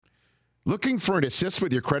Looking for an assist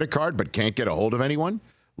with your credit card but can't get a hold of anyone?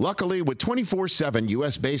 Luckily, with 24/7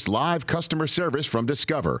 U.S.-based live customer service from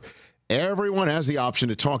Discover, everyone has the option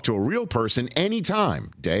to talk to a real person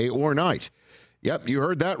anytime, day or night. Yep, you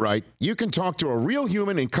heard that right. You can talk to a real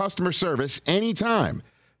human in customer service anytime.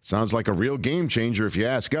 Sounds like a real game changer if you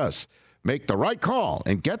ask us. Make the right call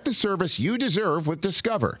and get the service you deserve with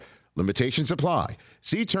Discover. Limitations apply.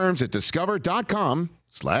 See terms at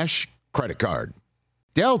discover.com/credit card.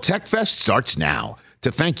 Dell Tech Fest starts now.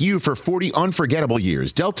 To thank you for 40 unforgettable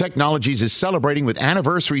years, Dell Technologies is celebrating with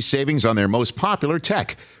anniversary savings on their most popular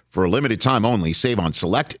tech. For a limited time only, save on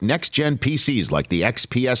select next-gen PCs like the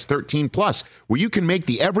XPS 13 Plus, where you can make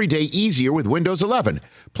the everyday easier with Windows 11.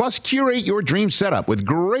 Plus, curate your dream setup with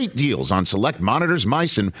great deals on select monitors,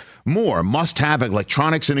 mice, and more must-have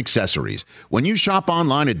electronics and accessories. When you shop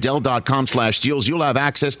online at Dell.com/deals, you'll have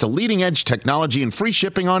access to leading-edge technology and free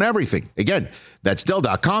shipping on everything. Again, that's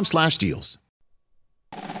Dell.com/deals.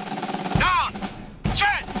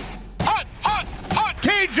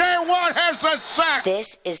 J.J. Watt has the sack.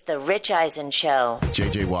 This is the Rich Eisen Show.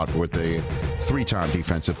 J.J. Watt with the three-time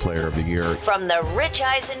Defensive Player of the Year. From the Rich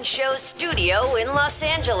Eisen Show studio in Los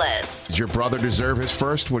Angeles. Does your brother deserve his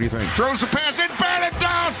first? What do you think? Throws the pass and batted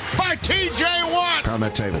down by T.J. Watt. Pound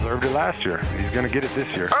that table. Deserved it last year. He's going to get it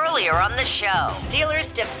this year. Earlier on the show,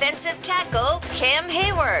 Steelers defensive tackle Cam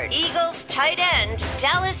Hayward. Eagles tight end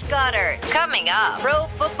Dallas Goedert. Coming up, Pro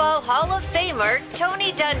Football Hall of Famer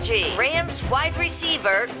Tony Dungy. Rams wide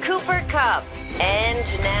receiver Cooper Kupp. And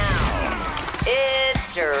now,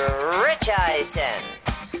 it's Rich Eisen.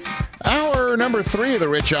 Hour number 3 of the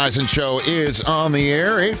Rich Eisen Show is on the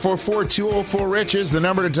air. 844-204-RICH is the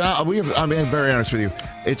number to dial. I'm being very honest with you.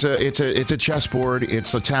 It's a chessboard.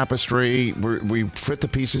 It's a tapestry. We fit the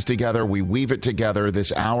pieces together. We weave it together.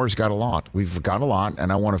 This hour's got a lot. We've got a lot,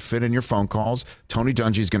 and I want to fit in your phone calls. Tony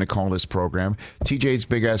Dungy's going to call this program. TJ's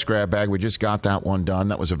Big Ass Grab Bag. We just got that one done.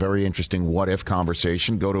 That was a very interesting what-if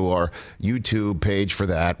conversation. Go to our YouTube page for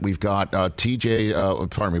that. We've got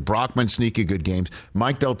Brockman, Sneaky Good Games,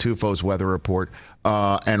 Mike Del Tufo's Weather Report,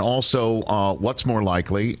 and also What's More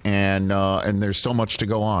Likely, and there's so much to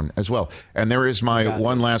go on as well. And there is my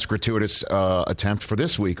one last gratuitous attempt for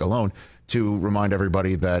this week alone to remind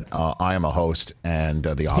everybody that I am a host and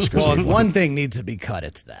the Oscars. Well, if one thing needs to be cut,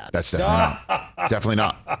 it's that. That's definitely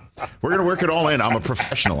not. We're going to work it all in. I'm a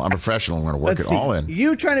professional. I'm going to work it all in.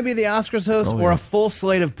 You trying to be the Oscars host or a full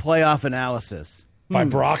slate of playoff analysis? By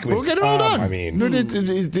Brockman. We'll get it all done. I mean,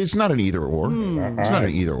 it's not an either or. It's not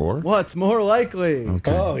an either or. What's more likely?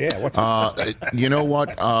 Okay. Oh, yeah. You know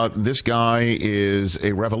what? This guy is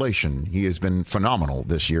a revelation. He has been phenomenal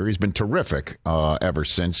this year. He's been terrific ever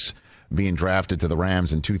since being drafted to the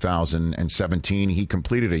Rams in 2017. He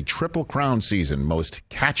completed a triple crown season: most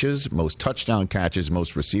catches, most touchdown catches,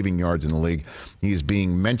 most receiving yards in the league. He is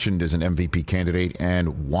being mentioned as an MVP candidate,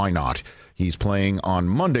 and why not? He's playing on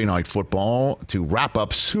Monday Night Football to wrap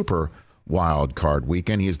up Super Wildcard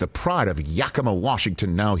weekend. He is the pride of Yakima,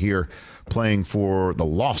 Washington, now here playing for the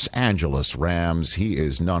Los Angeles Rams. He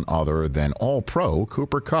is none other than All-Pro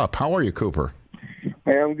Cooper Kupp. How are you, Cooper?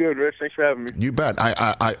 Hey, I'm good, Rich. Thanks for having me. You bet.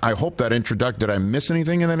 I hope that did I miss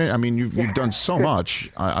anything in that? I mean, you've done so much.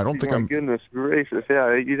 I don't think I'm. Goodness gracious!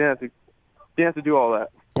 Yeah, you didn't have to do all that.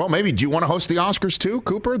 Well, maybe. Do you want to host the Oscars too,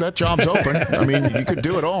 Cooper? That job's open. I mean, you could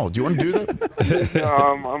do it all. Do you want to do that? No,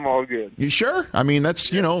 I'm all good. You sure? I mean, that's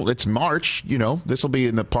it's March. This will be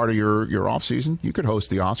in the part of your off season. You could host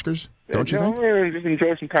the Oscars, don't you think? Just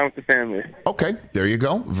enjoy some time with the family. Okay, there you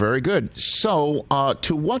go. Very good. So,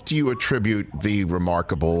 to what do you attribute the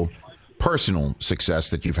remarkable personal success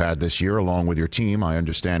that you've had this year, along with your team? I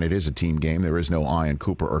understand it is a team game. There is no I in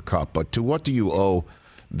Cooper or Kupp. But to what do you owe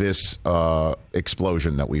this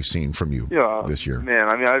explosion that we've seen from you this year? Man,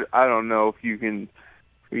 I mean, I don't know if you could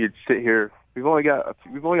sit here. We've only got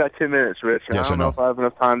 10 minutes, Rich. Yes, I don't know if I have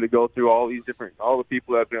enough time to go through all the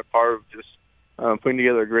people that have been a part of just putting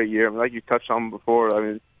together a great year. I mean, like you touched on before, I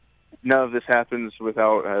mean, none of this happens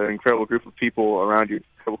without an incredible group of people around you,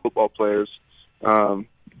 incredible football players,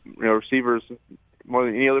 receivers. More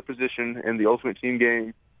than any other position in the ultimate team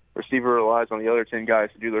game, receiver relies on the other 10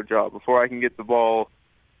 guys to do their job. Before I can get the ball,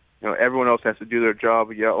 everyone else has to do their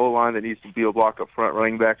job. You got O-line that needs to be a block up front,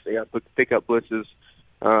 running backs, they got to pick up blitzes.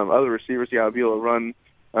 Other receivers, got to be able to run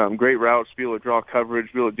great routes, be able to draw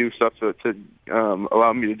coverage, be able to do stuff to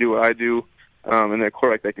allow me to do what I do. And then a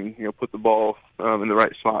quarterback that can, put the ball in the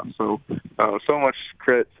right spot. So, so much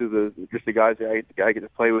credit to the guys that I get to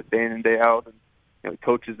play with day in and day out, and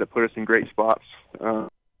coaches that put us in great spots.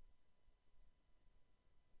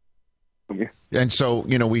 you. And so,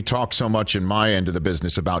 we talk so much in my end of the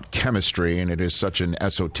business about chemistry, and it is such an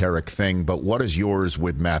esoteric thing. But what is yours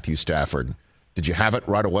with Matthew Stafford? Did you have it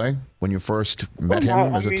right away when you first met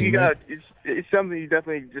him as a teammate? It's something you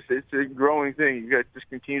definitely it's a growing thing. You got to just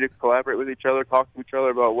continue to collaborate with each other, talk to each other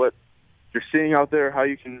about what you're seeing out there, how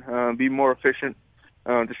you can be more efficient.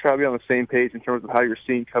 Just try to be on the same page in terms of how you're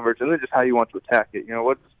seeing coverage, and then just how you want to attack it.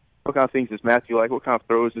 What kind of things does Matthew like? What kind of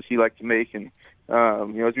throws does he like to make? And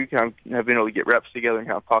as we kind of have been able to get reps together and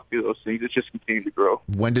kind of talk through those things, it's just continued to grow.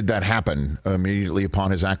 When did that happen? Immediately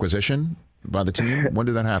upon his acquisition by the team? When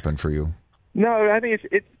did that happen for you? No, I think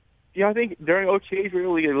it's I think during OTAs we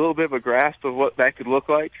really get a little bit of a grasp of what that could look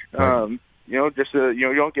like. Right. You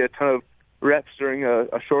don't get a ton of reps during a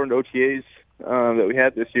shortened OTAs that we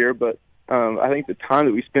had this year, but I think the time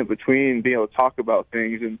that we spent between being able to talk about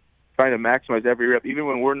things and trying to maximize every rep, even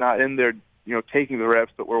when we're not in there, taking the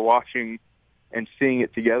reps, but we're watching and seeing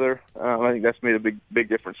it together, I think that's made a big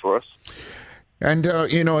difference for us. And,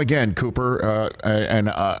 again, Cooper,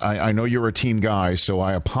 I know you're a team guy, so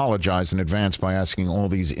I apologize in advance by asking all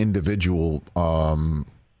these individual,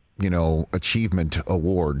 achievement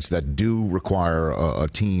awards that do require a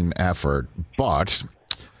team effort. But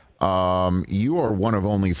you are one of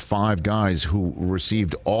only 5 guys who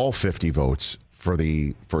received all 50 votes for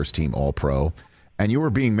the first team All-Pro, and you were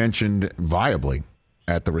being mentioned viably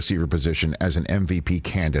at the receiver position as an MVP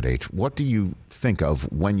candidate. What do you think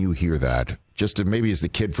of when you hear that? Just maybe as the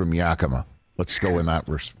kid from Yakima. Let's go in that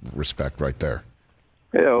respect right there.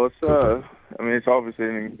 Yeah, it's obviously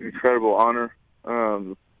an incredible honor.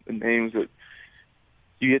 The names that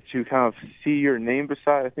you get to kind of see your name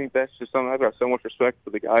beside, I think that's just something I've got so much respect for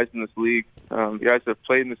the guys in this league. The guys that have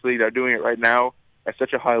played in this league are doing it right now at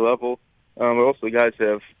such a high level. But also the guys that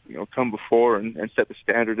have come before and set the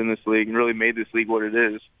standard in this league and really made this league what it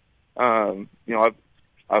is.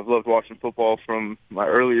 I've loved watching football from my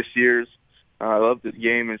earliest years. I love this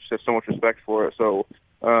game and just have so much respect for it. So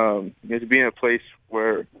to be in a place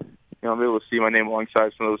where I'm able to see my name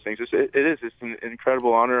alongside some of those things, it's an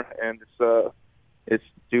incredible honor, and it's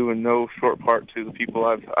due in no short part to the people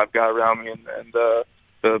I've got around me and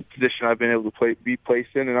the position I've been able to be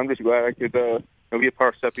placed in. And I'm just glad I could be a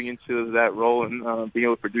part of stepping into that role and being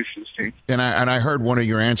able to produce this team. And I heard one of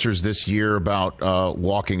your answers this year about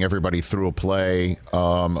walking everybody through a play,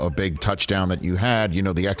 a big touchdown that you had,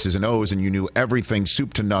 the X's and O's, and you knew everything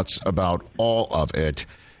soup to nuts about all of it.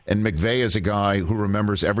 And McVay is a guy who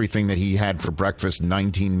remembers everything that he had for breakfast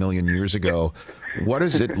 19 million years ago. What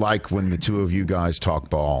is it like when the two of you guys talk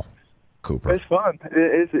ball, Cooper? It's fun.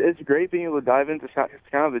 It's great being able to dive into kind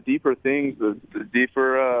of the deeper things, the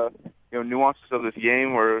deeper nuances of this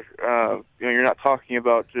game, where you're not talking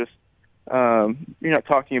about just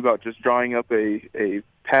drawing up a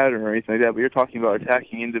pattern or anything like that, but you're talking about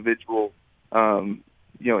attacking individual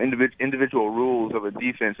individual rules of a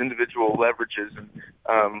defense, individual leverages,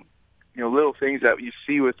 and little things that you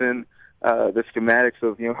see within the schematics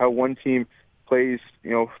of how one team plays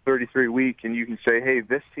 33 week, and you can say, hey,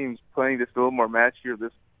 this team's playing this a little more matchier.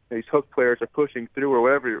 These hook players are pushing through, or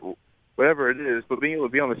whatever it is. But being able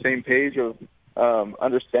to be on the same page of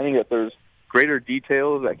understanding that there's greater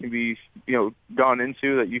details that can be gone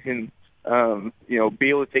into, that you can be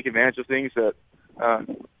able to take advantage of things that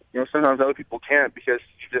sometimes other people can't, because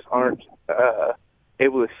you just aren't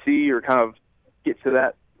able to see or kind of get to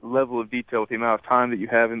that level of detail with the amount of time that you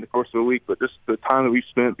have in the course of a week. But just the time that we've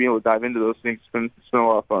spent being able to dive into those things, it's been a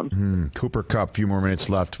lot of fun. Cooper Kupp, a few more minutes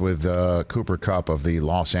left with Cooper Kupp of the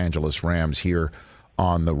Los Angeles Rams here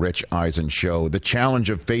on the Rich Eisen Show. The challenge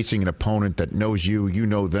of facing an opponent that knows you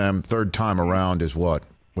know them, third time around is what?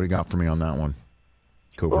 What do you got for me on that one,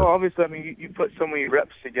 Cooper? Well, obviously, you put so many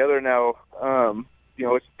reps together now.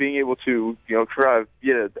 It's being able to try to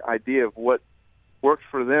get an idea of what works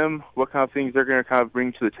for them, what kind of things they're going to kind of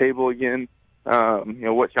bring to the table again,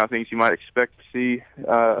 what kind of things you might expect to see.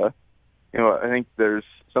 I think there's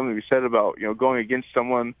something to be said about going against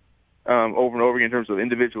someone over and over again in terms of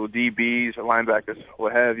individual DBs or linebackers,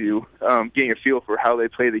 what have you, getting a feel for how they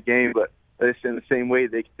play the game, but it's in the same way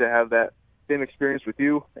they get to have that same experience with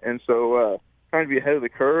you. And so trying to be ahead of the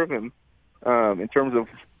curve, and in terms of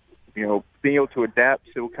being able to adapt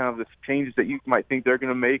to kind of the changes that you might think they're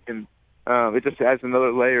going to make, and it just adds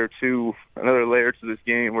another layer to this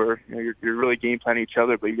game where you're really game planning each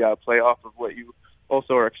other, but you got to play off of what you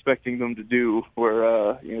also are expecting them to do,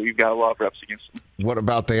 where you've got a lot of reps against them. What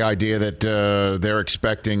about the idea that they're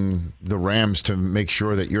expecting the Rams to make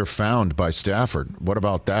sure that you're found by Stafford? What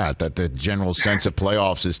about that? That the general sense of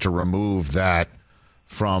playoffs is to remove that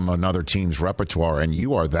from another team's repertoire, and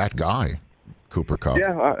you are that guy, Cooper Kupp.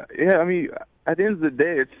 Yeah. I at the end of the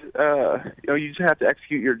day, it's you just have to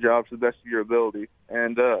execute your job to the best of your ability,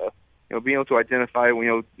 and being able to identify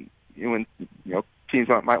when teams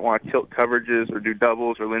might want to tilt coverages or do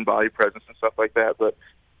doubles or lend body presence and stuff like that. But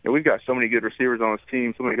we've got so many good receivers on this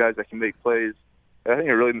team, so many guys that can make plays. I think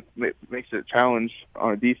it really makes it a challenge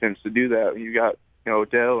on a defense to do that. You got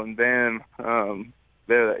Odell and Van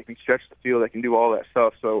there that can stretch the field, that can do all that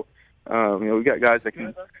stuff. So we got guys that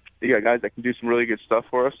can. You got guys that can do some really good stuff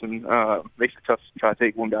for us, and makes it tough to try to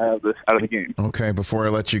take one guy out of the game. Okay, before I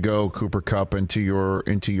let you go, Cooper Kupp, into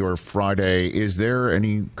your Friday, is there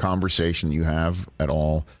any conversation you have at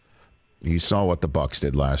all? You saw what the Bucs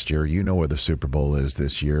did last year. You know where the Super Bowl is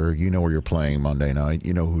this year. You know where you're playing Monday night.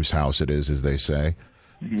 You know whose house it is, as they say.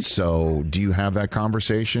 Mm-hmm. So do you have that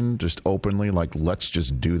conversation just openly, like, let's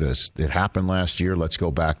just do this? It happened last year. Let's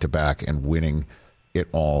go back-to-back and winning it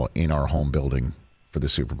all in our home building for the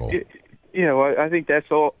Super Bowl. I think that's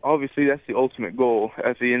obviously that's the ultimate goal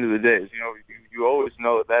at the end of the day. You always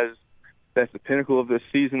know that's the pinnacle of this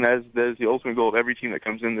season. That is the ultimate goal of every team that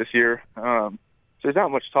comes in this year. So there's not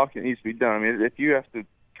much talking that needs to be done. I mean, if you have to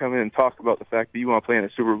come in and talk about the fact that you want to play in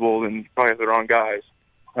a Super Bowl, then you probably have the wrong guys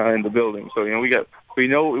in the building. So we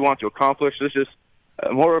know what we want to accomplish. It's just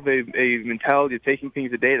more of a mentality of taking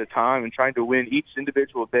things a day at a time and trying to win each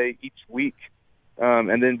individual day, each week.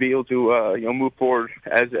 And then be able to move forward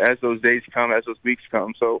as those days come, as those weeks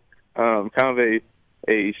come. So kind of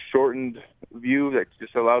a shortened view that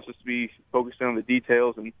just allows us to be focused on the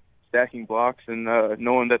details and stacking blocks, and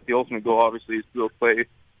knowing that the ultimate goal obviously is to go play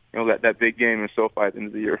that big game in SoFi at the end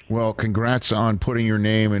of the year. Well, congrats on putting your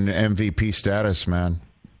name in MVP status, man.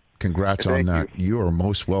 Congrats on that. You are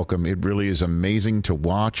most welcome. It really is amazing to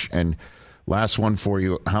watch. And last one for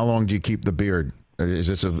you: how long do you keep the beard? Is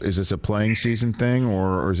this a playing season thing,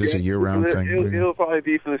 or is this a year-round thing? It'll probably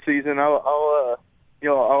be for the season. I'll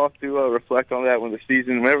have to reflect on that whenever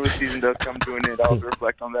the season does come to an end. I'll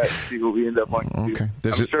reflect on that and see what we end up on. Okay.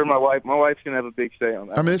 I'm sure my wife's gonna have a big say on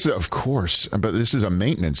that. I mean, of course, but this is a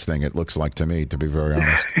maintenance thing. It looks like to me, to be very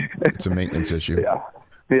honest, it's a maintenance issue.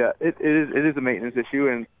 Yeah, it is a maintenance issue,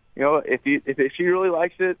 and if she really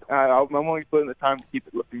likes it, I'm only putting the time to keep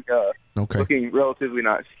it looking relatively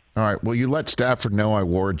nice. All right. Well, you let Stafford know I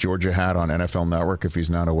wore a Georgia hat on NFL Network if he's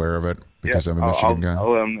not aware of it, because I'm a Michigan guy.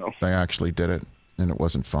 I'll let him know. They actually did it, and it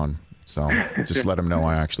wasn't fun. So just let him know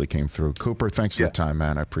I actually came through. Cooper, thanks for the time,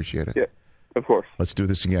 man. I appreciate it. Yeah, of course. Let's do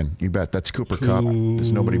this again. You bet. That's Cooper Kupp.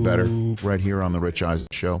 There's nobody better right here on the Rich Eisen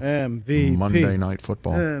Show. MVP. Monday Night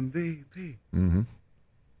Football. MVP. Mm-hmm.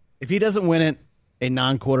 If he doesn't win it, a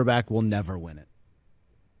non-quarterback will never win it.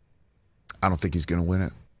 I don't think he's going to win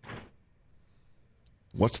it.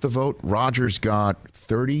 What's the vote? Rodgers got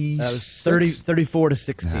 30. That was 34 to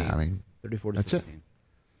 16. Nah, I mean, 34 to that's 16. It.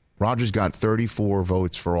 Rodgers got 34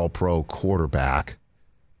 votes for All-Pro quarterback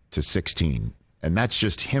to 16. And that's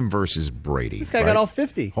just him versus Brady. This guy got all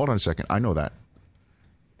 50. Hold on a second. I know that.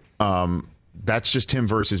 That's just him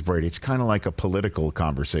versus Brady. It's kind of like a political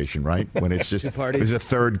conversation, right? When it's just there's a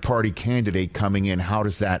third-party candidate coming in. How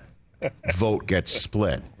does that vote get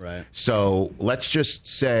split? Right. So let's just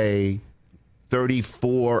say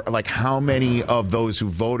 34, like how many of those who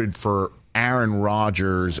voted for Aaron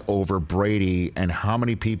Rodgers over Brady and how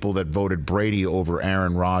many people that voted Brady over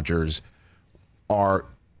Aaron Rodgers are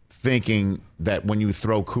thinking that when you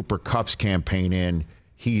throw Cooper Kupp's campaign in,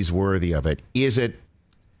 he's worthy of it? Is it,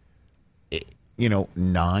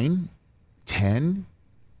 9, 10?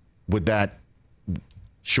 Would that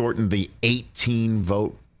shorten the 18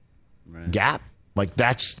 vote gap? Like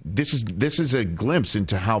this is a glimpse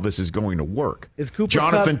into how this is going to work. Is Cooper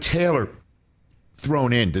Jonathan Kupp Taylor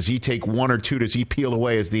thrown in? Does he take one or two? Does he peel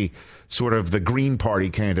away as the sort of the Green Party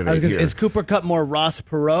candidate here? Is Cooper Kupp more Ross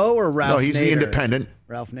Perot or Ralph Nader? No, he's the independent.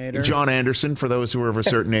 Ralph Nader. John Anderson, for those who are of a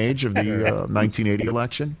certain age, of the 1980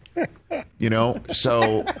 election.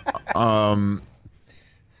 So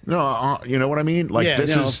no, you know what I mean? Like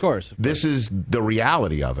of course. This is the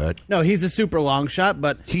reality of it. No, he's a super long shot,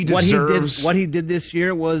 but what he did this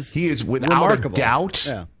year was he is without remarkable. a doubt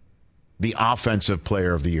the offensive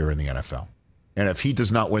player of the year in the NFL. And if he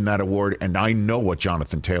does not win that award, and I know what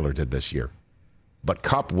Jonathan Taylor did this year, but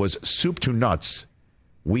Kupp was soup to nuts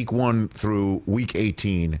week 1 through week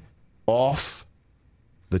 18, off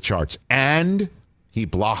the charts, and he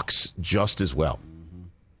blocks just as well.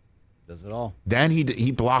 Does it all. Then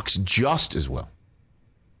he blocks just as well.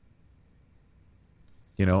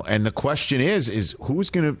 And the question is who's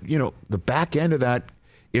going to, the back end of that,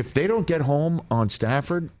 if they don't get home on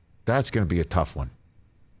Stafford, that's going to be a tough one.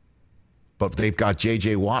 But they've got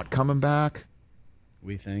J.J. Watt coming back.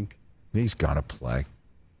 We think. He's got to play.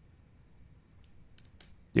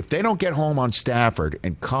 If they don't get home on Stafford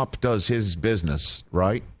and Kupp does his business,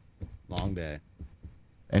 right? Long day.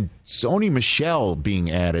 And Sony Michel being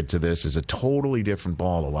added to this is a totally different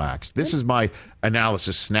ball of wax. This is my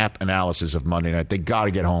snap analysis of Monday night. They got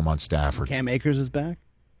to get home on Stafford. Cam Akers is back?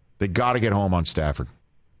 They got to get home on Stafford.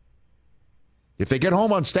 If they get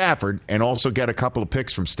home on Stafford and also get a couple of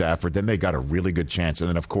picks from Stafford, then they got a really good chance. And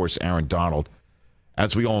then, of course, Aaron Donald,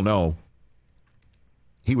 as we all know,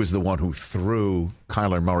 he was the one who threw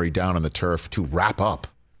Kyler Murray down on the turf to wrap up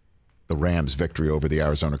the Rams' victory over the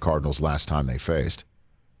Arizona Cardinals last time they faced.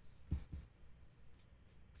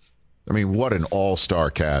 I mean, what an all-star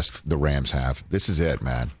cast the Rams have. This is it,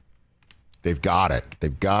 man. They've got it.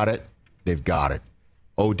 They've got it. They've got it.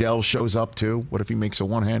 Odell shows up, too. What if he makes a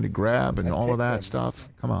one-handed grab and all of that stuff?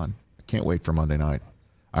 Come on. I can't wait for Monday night.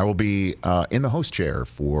 I will be in the host chair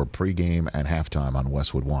for pregame and halftime on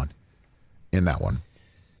Westwood One in that one.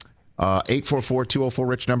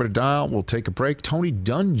 844-204-RICH number to dial. We'll take a break. Tony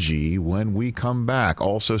Dungy when we come back.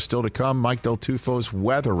 Also still to come, Mike Del Tufo's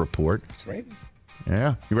weather report. That's right.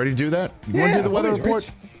 Yeah. You ready to do that? You want to do the weather report?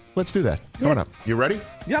 Rich. Let's do that. Come on up. You ready?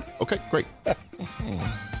 Yep. Okay, great.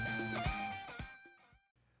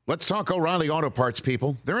 Let's talk O'Reilly Auto Parts,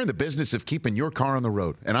 people. They're in the business of keeping your car on the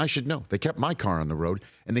road. And I should know. They kept my car on the road,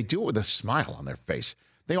 and they do it with a smile on their face.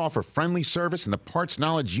 They offer friendly service and the parts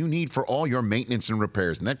knowledge you need for all your maintenance and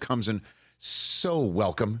repairs. And that comes in so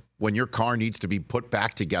welcome when your car needs to be put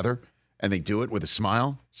back together, and they do it with a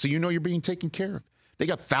smile, so you know you're being taken care of. They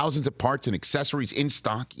got thousands of parts and accessories in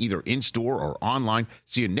stock, either in-store or online,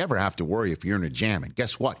 so you never have to worry if you're in a jam. And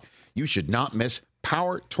guess what? You should not miss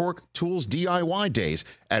Power Torque Tools DIY days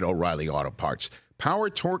at O'Reilly Auto Parts. Power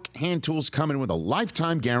Torque hand tools come in with a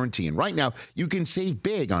lifetime guarantee. And right now, you can save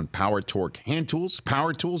big on Power Torque hand tools,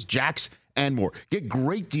 power tools, jacks, and more. Get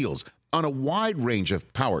great deals on a wide range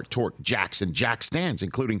of Power Torque jacks and jack stands,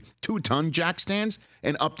 including 2-ton jack stands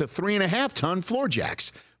and up to 3.5-ton floor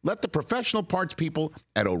jacks. Let the professional parts people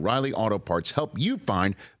at O'Reilly Auto Parts help you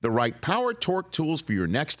find the right Power Torque tools for your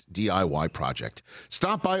next DIY project.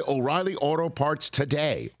 Stop by O'Reilly Auto Parts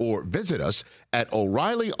today or visit us at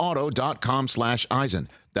O'ReillyAuto.com/Eisen.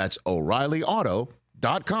 That's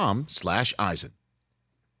O'ReillyAuto.com/Eisen.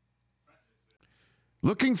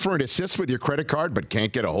 Looking for an assist with your credit card but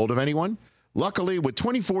can't get a hold of anyone? Luckily, with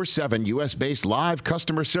 24/7 U.S.-based live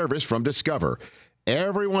customer service from Discover,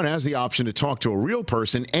 everyone has the option to talk to a real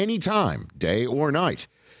person anytime, day or night.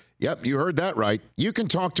 Yep, you heard that right. You can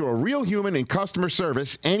talk to a real human in customer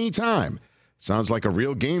service anytime. Sounds like a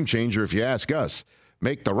real game changer if you ask us.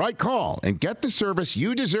 Make the right call and get the service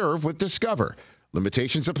you deserve with Discover.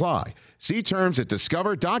 Limitations apply. See terms at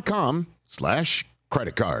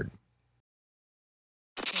discover.com/credit card.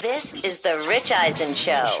 This is the Rich Eisen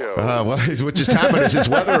Show. What just happened is his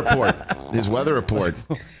weather report. His weather report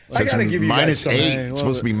I gotta give you guys some. -8. It's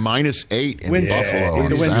supposed to be -8 in Buffalo with on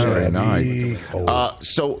the wind Saturday chill. night.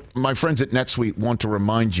 So my friends at NetSuite want to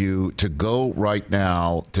remind you to go right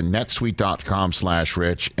now to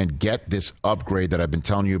netsuite.com/rich and get this upgrade that I've been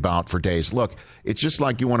telling you about for days. Look, it's just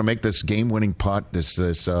like you want to make this game-winning putt,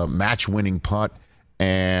 this match-winning putt,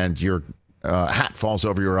 and your hat falls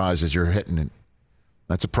over your eyes as you're hitting it.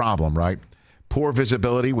 That's a problem, right? Poor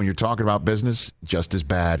visibility when you're talking about business, just as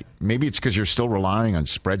bad. Maybe it's because you're still relying on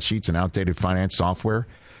spreadsheets and outdated finance software.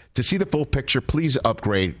 To see the full picture, please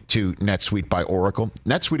upgrade to NetSuite by Oracle.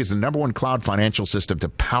 NetSuite is the #1 cloud financial system to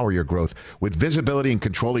power your growth. With visibility and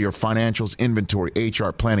control of your financials, inventory,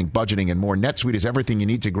 HR, planning, budgeting, and more, NetSuite is everything you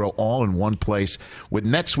need to grow all in one place. With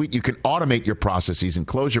NetSuite, you can automate your processes and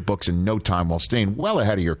close your books in no time while staying well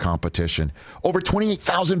ahead of your competition. Over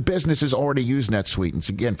 28,000 businesses already use NetSuite. And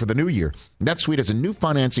again, for the new year, NetSuite has a new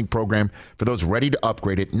financing program for those ready to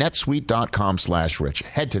upgrade at netsuite.com/rich.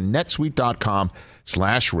 Head to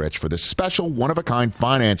netsuite.com/rich for this special one-of-a-kind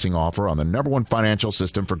financing offer on the #1 financial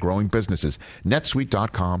system for growing businesses,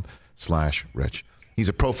 netsuite.com/rich. He's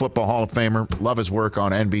a Pro Football Hall of Famer. Love his work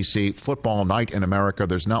on NBC. Football Night in America.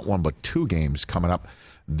 There's not one but 2 games coming up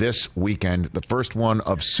this weekend. The first one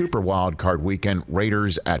of Super Wildcard Weekend,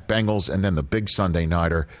 Raiders at Bengals, and then the big Sunday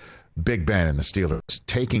nighter, Big Ben and the Steelers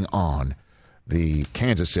taking on the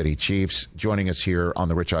Kansas City Chiefs. Joining us here on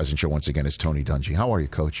the Rich Eisen Show once again is Tony Dungy. How are you,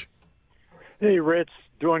 Coach? Hey, Rich.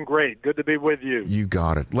 Doing great. Good to be with you. You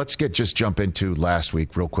got it. Let's jump into last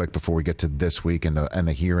week real quick before we get to this week and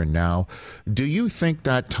the here and now. Do you think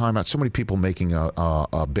that timeout, so many people making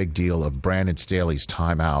a big deal of Brandon Staley's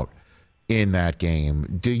timeout in that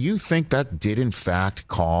game, do you think that did in fact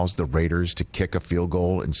cause the Raiders to kick a field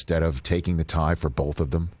goal instead of taking the tie for both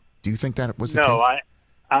of them? Do you think that was the case? No,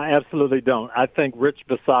 I absolutely don't. I think Rich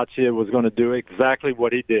Bisaccia was going to do exactly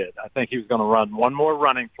what he did. I think he was going to run one more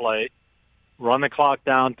running play, run the clock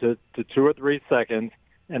down to 2 or 3 seconds,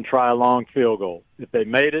 and try a long field goal. If they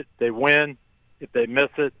made it, they win. If they miss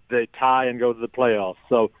it, they tie and go to the playoffs.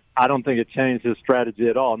 So I don't think it changed his strategy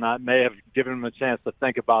at all. Now, it may have given him a chance to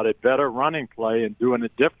think about a better running play and doing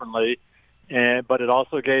it differently, but it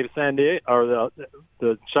also gave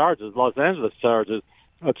the Chargers, Los Angeles Chargers,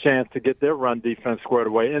 a chance to get their run defense squared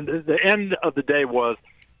away. And the end of the day was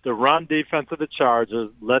the run defense of the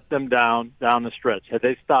Chargers let them down the stretch. Had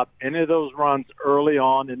they stopped any of those runs early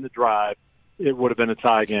on in the drive, it would have been a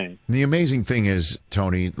tie game. The amazing thing is,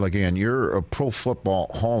 Tony, again, you're a Pro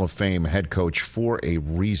Football Hall of Fame head coach for a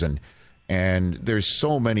reason. And there's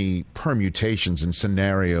so many permutations and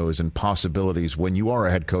scenarios and possibilities when you are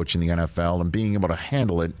a head coach in the NFL, and being able to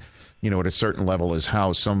handle it, at a certain level is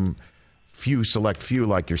how some select few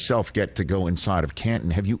like yourself get to go inside of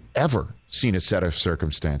Canton. Have you ever seen a set of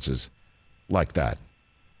circumstances like that?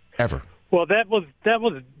 Ever? Well, that was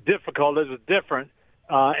difficult. It was different.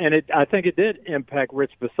 And I think it did impact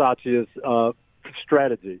Rich Bisaccia's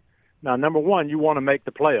strategy. Now, number one, you want to make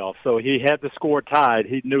the playoffs. So he had the score tied.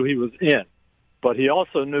 He knew he was in. But he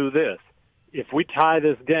also knew this. If we tie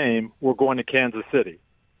this game, we're going to Kansas City.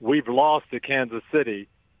 We've lost to Kansas City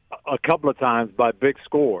a couple of times by big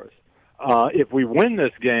scores. If we win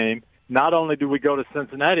this game, not only do we go to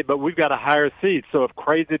Cincinnati, but we've got a higher seed. So if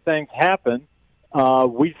crazy things happen,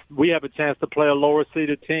 we have a chance to play a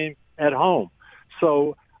lower-seeded team at home.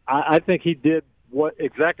 So I think he did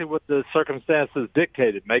exactly what the circumstances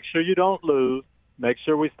dictated. Make sure you don't lose. Make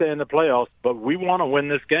sure we stay in the playoffs. But we want to win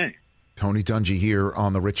this game. Tony Dungy here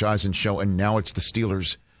on the Rich Eisen Show, and now it's the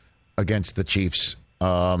Steelers against the Chiefs.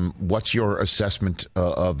 What's your assessment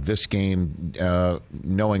of this game,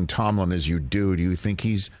 knowing Tomlin as you do? Do you think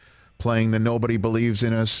he's playing the nobody believes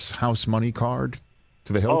in us house money card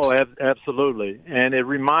to the hilt? Oh, absolutely. And it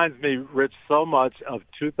reminds me, Rich, so much of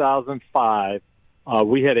 2005.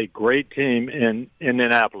 We had a great team in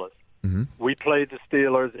Indianapolis. Mm-hmm. We played the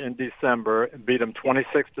Steelers in December and beat them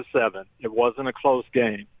 26-7. It wasn't a close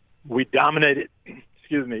game. We dominated,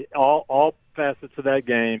 all facets of that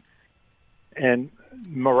game. And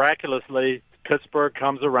miraculously, Pittsburgh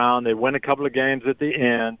comes around. They win a couple of games at the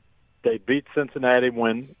end. They beat Cincinnati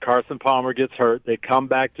when Carson Palmer gets hurt. They come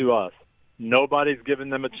back to us. Nobody's giving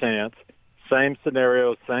them a chance. Same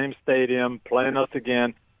scenario, same stadium, playing us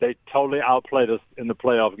again. They totally outplayed us in the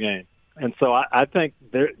playoff game. And so I think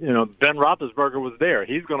Ben Roethlisberger was there.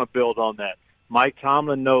 He's going to build on that. Mike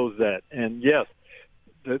Tomlin knows that. And, yes,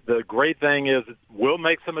 the great thing is we'll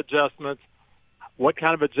make some adjustments. What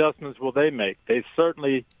kind of adjustments will they make? They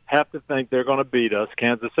certainly have to think they're going to beat us.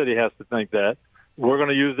 Kansas City has to think that. We're going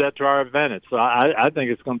to use that to our advantage. So I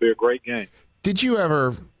think it's going to be a great game. Did you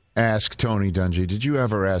ever ask Tony Dungy, did you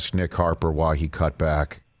ever ask Nick Harper why he cut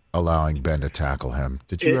back, allowing Ben to tackle him?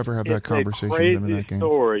 Did you ever have that conversation with him in that game?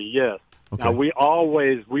 Story, yes. Okay. Now,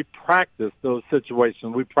 we practice those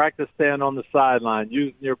situations. We practice staying on the sideline,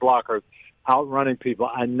 using your blockers, outrunning people.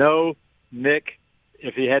 I know Nick,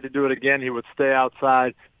 if he had to do it again, he would stay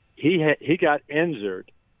outside. He got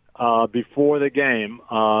injured before the game,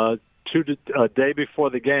 a day before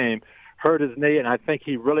the game, hurt his knee, and I think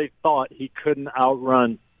he really thought he couldn't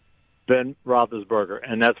outrun Ben Roethlisberger,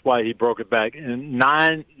 and that's why he broke it back. And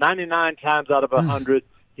 99 times out of 100,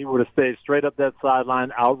 he would have stayed straight up that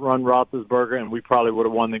sideline, outrun Roethlisberger, and we probably would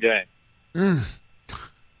have won the game.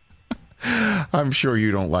 I'm sure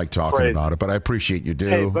you don't like talking about it, but I appreciate you do.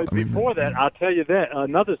 Hey, but before that, I'll tell you that.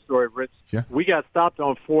 Another story, Rich. Yeah. We got stopped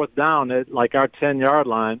on fourth down at like our 10-yard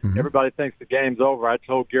line. Mm-hmm. Everybody thinks the game's over. I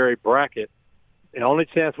told Gary Brackett, the only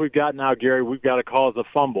chance we've got now, Gary, we've got to cause a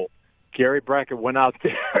fumble. Gary Brackett went out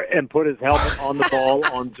there and put his helmet on the ball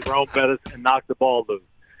on Jerome Bettis and knocked the ball loose.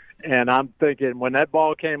 And I'm thinking, when that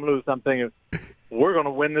ball came loose, I'm thinking, we're going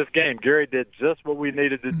to win this game. Gary did just what we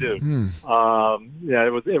needed to do.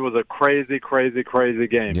 It was a crazy, crazy, crazy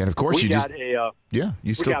game. Yeah, and of course we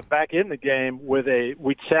got back in the game with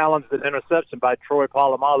we challenged an interception by Troy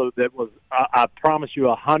Polamalu that was, I promise you,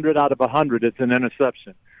 100 out of 100. It's an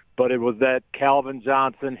interception, but it was that Calvin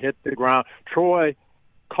Johnson hit the ground. Troy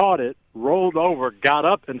caught it, rolled over, got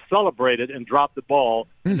up and celebrated and dropped the ball,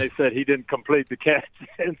 and they said he didn't complete the catch.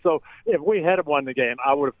 And so if we had won the game,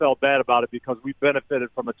 I would have felt bad about it because we benefited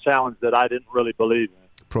from a challenge that I didn't really believe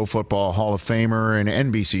in. Pro Football Hall of Famer and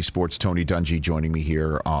NBC Sports Tony Dungy joining me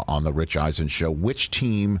here on the Rich Eisen Show. Which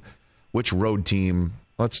road team,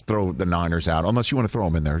 let's throw the Niners out, unless you want to throw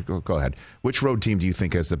them in there. Go ahead. Which road team do you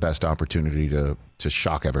think has the best opportunity to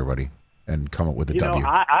shock everybody? and come up with a W.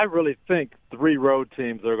 I really think 3 road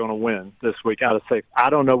teams are going to win this week out of 6. I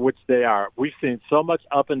don't know which they are. We've seen so much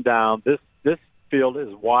up and down. This field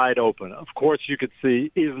is wide open. Of course, you could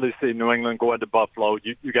easily see New England go into Buffalo.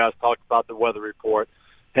 You guys talked about the weather report.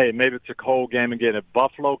 Hey, maybe it's a cold game again. If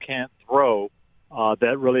Buffalo can't throw,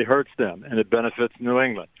 that really hurts them, and it benefits New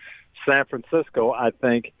England. San Francisco, I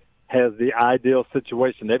think, has the ideal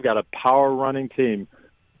situation. They've got a power-running team.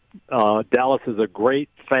 Dallas is a great,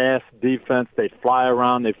 fast defense. They fly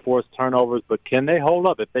around. They force turnovers. But can they hold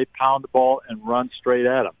up if they pound the ball and run straight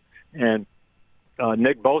at them? And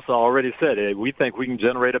Nick Bosa already said, hey, we think we can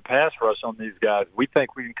generate a pass rush on these guys. We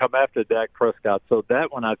think we can come after Dak Prescott. So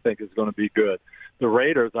that one, I think, is going to be good. The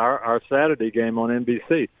Raiders, our Saturday game on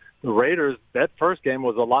NBC, the Raiders, that first game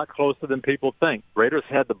was a lot closer than people think. Raiders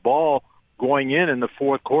had the ball going in the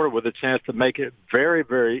fourth quarter with a chance to make it very,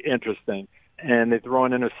 very interesting. And they throw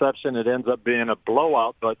an interception. It ends up being a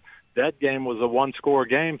blowout. But that game was a one-score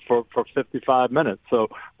game for 55 minutes. So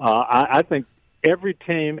I think every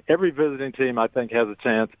visiting team, I think, has a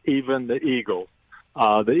chance, even the Eagles.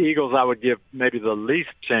 The Eagles, I would give maybe the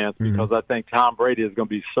least chance because I think Tom Brady is going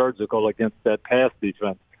to be surgical against that pass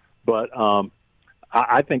defense. But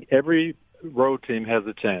I think every road team has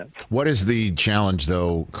a chance. What is the challenge,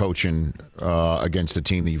 though, coaching against a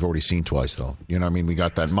team that you've already seen twice, though? You know, I mean, we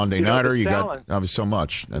got that Monday nighter. You got so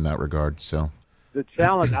much in that regard. So the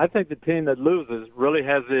challenge, I think the team that loses really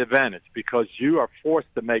has the advantage because you are forced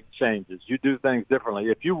to make changes. You do things differently.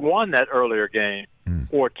 If you won that earlier game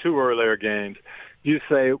or 2 earlier games, you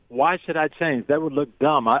say, why should I change? That would look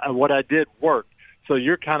dumb. What I did worked. So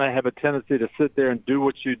you kind of have a tendency to sit there and do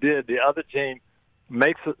what you did. The other team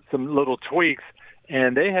makes some little tweaks,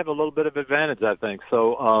 and they have a little bit of advantage, I think.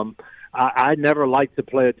 So I never like to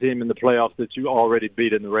play a team in the playoffs that you already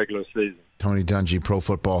beat in the regular season. Tony Dungy, Pro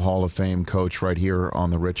Football Hall of Fame coach, right here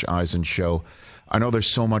on the Rich Eisen Show. I know there's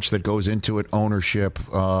so much that goes into it, ownership,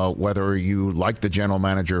 whether you like the general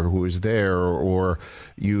manager who is there or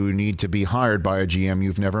you need to be hired by a GM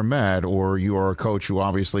you've never met, or you are a coach who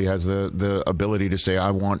obviously has the ability to say,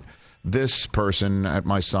 I want this person at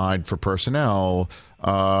my side for personnel.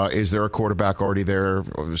 Is there a quarterback already there,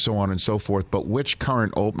 so on and so forth. But which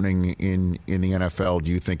current opening in the NFL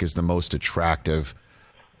do you think is the most attractive?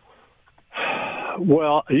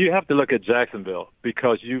 Well, you have to look at Jacksonville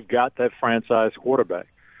because you've got that franchise quarterback.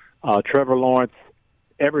 Trevor Lawrence,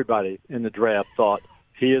 everybody in the draft thought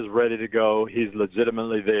he is ready to go. He's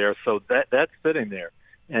legitimately there. So that's sitting there.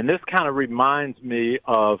 And this kind of reminds me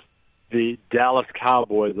of the Dallas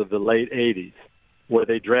Cowboys of the late 80s, where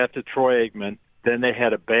they drafted Troy Aikman. Then they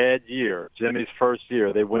had a bad year, Jimmy's first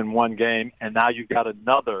year. They win 1 game, and now you've got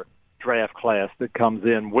another draft class that comes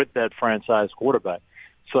in with that franchise quarterback.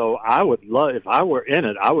 So I would love, if I were in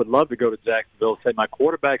it, I would love to go to Jacksonville, say my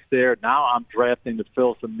quarterback's there. Now I'm drafting to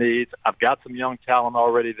fill some needs. I've got some young talent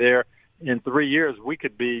already there. In 3 years, we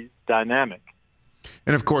could be dynamic.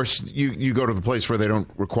 And, of course, you go to the place where they don't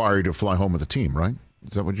require you to fly home with a team, right?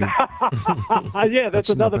 Is that what you? Yeah, that's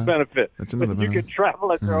another benefit. That's another benefit. You can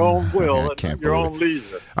travel at your own will and your own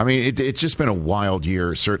leisure. I mean, it's just been a wild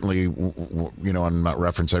year. Certainly, on that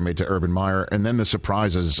reference I made to Urban Meyer, and then the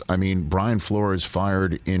surprises. I mean, Brian Flores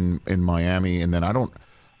fired in Miami, and then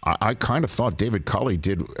I kind of thought David Culley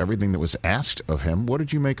did everything that was asked of him. What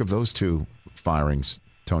did you make of those 2 firings,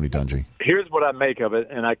 Tony Dungy? Here's what I make of it,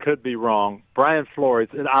 and I could be wrong. Brian Flores,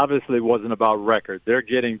 it obviously wasn't about record. They're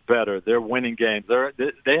getting better. They're winning games.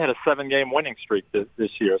 They had a 7-game winning streak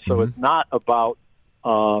this year, so it's not about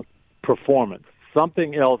performance.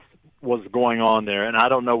 Something else was going on there, and I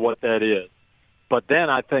don't know what that is. But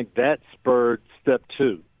then I think that spurred step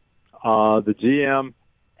 2. The GM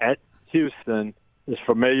at Houston is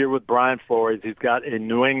familiar with Brian Flores. He's got a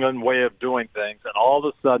New England way of doing things. And all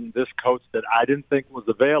of a sudden, this coach that I didn't think was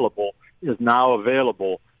available is now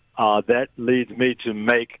available. That leads me to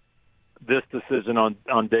make this decision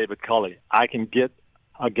on David Culley. I can get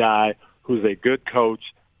a guy who's a good coach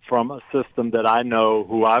from a system that I know,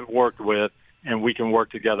 who I've worked with, and we can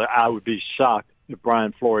work together. I would be shocked if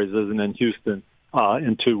Brian Flores isn't in Houston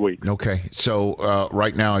in 2 weeks. Okay. So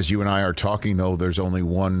right now, as you and I are talking, though, there's only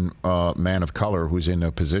one man of color who's in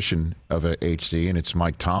a position of a HC, and it's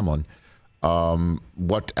Mike Tomlin.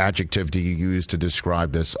 What adjective do you use to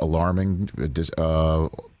describe this? Alarming,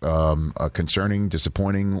 concerning,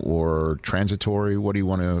 disappointing, or transitory? What do you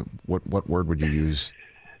want to? What word would you use,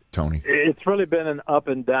 Tony? It's really been an up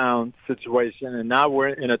and down situation, and now we're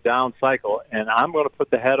in a down cycle. And I'm going to put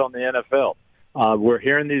the hat on the NFL. We're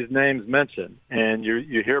hearing these names mentioned, and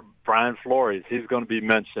you hear Brian Flores. He's going to be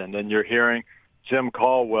mentioned, and you're hearing Jim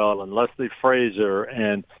Caldwell and Leslie Frazier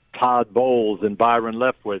and Todd Bowles and Byron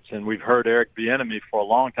Leftwich, and we've heard Eric Bieniemy for a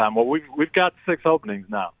long time. Well, we've got 6 openings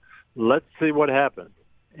now. Let's see what happens.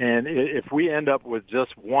 And if we end up with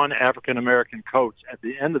just one African-American coach at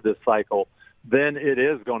the end of this cycle, then it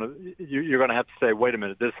is going to you're going to have to say, wait a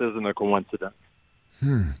minute, this isn't a coincidence.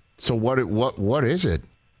 So what is it,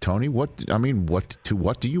 Tony? What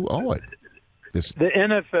do you owe it? The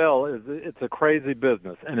NFL it's a crazy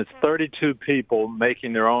business, and it's 32 people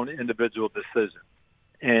making their own individual decisions.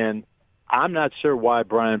 And I'm not sure why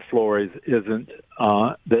Brian Flores isn't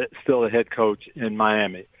still the head coach in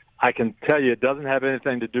Miami. I can tell you it doesn't have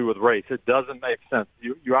anything to do with race. It doesn't make sense.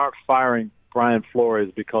 You aren't firing Brian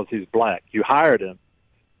Flores because he's black. You hired him,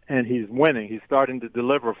 and he's winning. He's starting to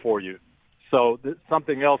deliver for you. So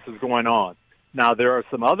something else is going on. Now, there are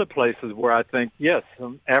some other places where I think, yes,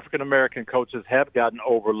 some African-American coaches have gotten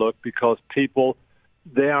overlooked because people,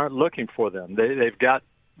 they aren't looking for them. They've got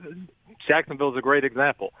 – Jacksonville's a great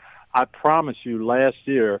example. I promise you last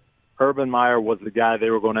year, Urban Meyer was the guy they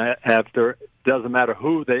were going to after. Doesn't matter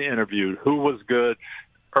who they interviewed, who was good,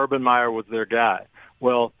 Urban Meyer was their guy.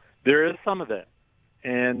 Well, there is some of that.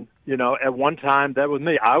 And, at one time, that was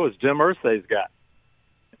me. I was Jim Irsay's guy.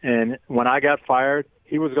 And when I got fired,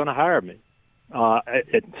 he was going to hire me.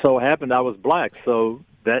 It so happened I was black, so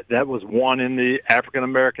that was one in the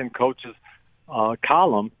African-American coaches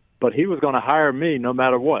column, but he was going to hire me no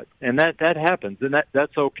matter what. And that happens, and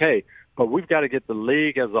that's okay. But we've got to get the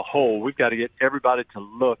league as a whole. We've got to get everybody to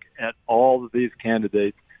look at all of these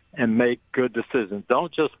candidates and make good decisions.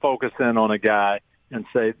 Don't just focus in on a guy and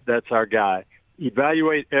say, that's our guy.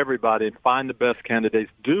 Evaluate everybody and find the best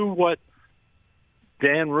candidates. Do what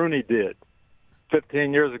Dan Rooney did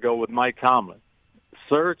 15 years ago with Mike Tomlin.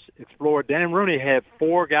 Search, explore. Dan Rooney had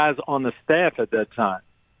 4 guys on the staff at that time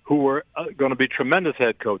who were going to be tremendous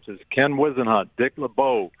head coaches. Ken Wisenhunt, Dick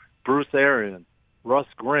LeBeau, Bruce Arians, Russ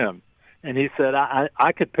Grimm. And he said,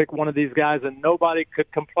 I could pick one of these guys and nobody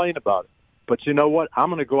could complain about it. But you know what? I'm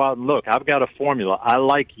going to go out and look. I've got a formula. I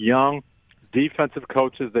like young defensive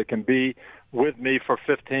coaches that can be with me for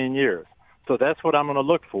 15 years. So that's what I'm going to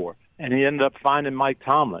look for. And he ended up finding Mike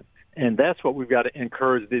Tomlin. And that's what we've got to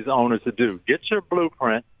encourage these owners to do. Get your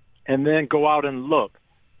blueprint and then go out and look.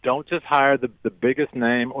 Don't just hire the biggest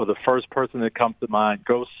name or the first person that comes to mind.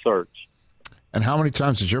 Go search. And how many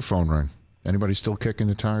times does your phone ring? Anybody still kicking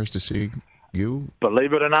the tires to see you?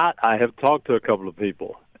 Believe it or not, I have talked to a couple of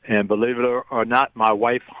people. And believe it or not, my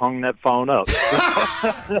wife hung that phone up.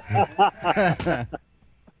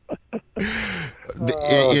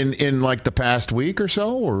 In like the past week or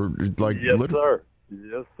so, or like yes, sir.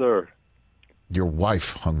 Yes, sir. Your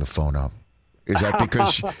wife hung the phone up. Is that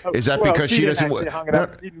because she doesn't? Hung it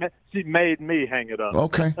up. She made me hang it up.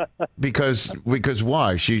 Okay. Because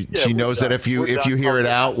why? She knows that if you hear it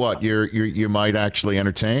out, what you might actually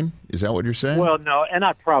entertain. Is that what you're saying? Well, no, and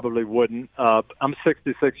I probably wouldn't. I'm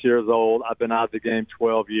 66 years old. I've been out of the game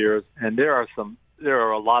 12 years, and there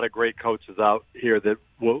are a lot of great coaches out here that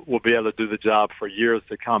will be able to do the job for years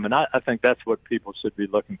to come, and I think that's what people should be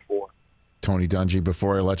looking for. Tony Dungy,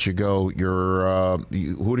 before I let you go,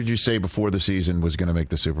 who did you say before the season was going to make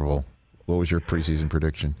the Super Bowl? What was your preseason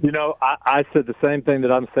prediction? I said the same thing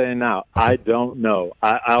that I'm saying now. I don't know.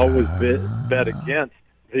 I always bet against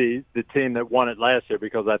the team that won it last year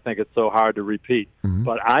because I think it's so hard to repeat. Mm-hmm.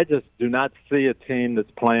 But I just do not see a team that's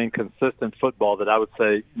playing consistent football that I would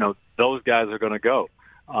say, those guys are going to go.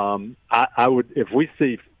 I would, if we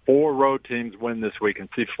see 4 road teams win this week and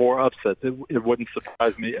see 4 upsets, it wouldn't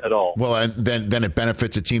surprise me at all. Well, and then it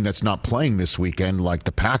benefits a team that's not playing this weekend, like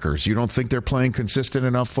the Packers. You don't think they're playing consistent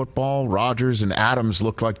enough football? Rodgers and Adams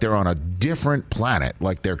look like they're on a different planet,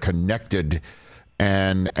 like they're connected,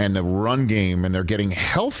 and the run game, and they're getting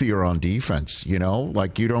healthier on defense.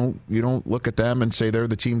 Like you don't look at them and say they're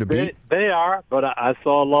the team to beat. They are, but I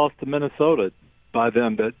saw a loss to Minnesota by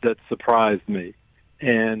them that surprised me,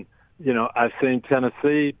 and. I've seen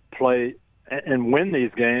Tennessee play and win these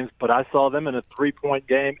games, but I saw them in a 3-point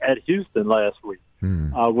game at Houston last week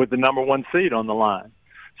with the number 1 seed on the line.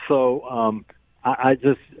 So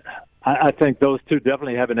I think those two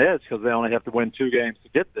definitely have an edge because they only have to win 2 games to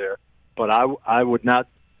get there. But I would not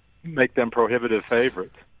make them prohibitive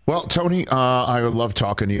favorites. Well, Tony, I love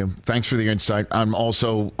talking to you. Thanks for the insight. I'm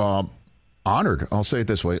also honored, I'll say it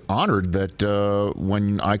this way, honored that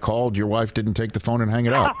when I called, your wife didn't take the phone and hang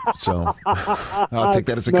it up. So I'll take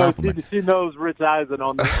that as a compliment. She knows Rich Eisen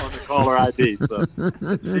on the caller ID, so she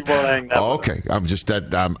won't hang that. Okay, I'm just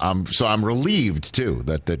I'm relieved too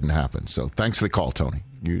that didn't happen. So thanks for the call, Tony.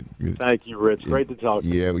 Thank you, Rich. Great to talk to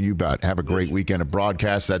you. Yeah, you bet. Have a great weekend of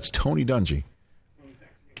broadcast. That's Tony Dungy.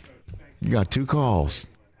 You got 2 calls.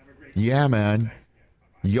 Yeah, man.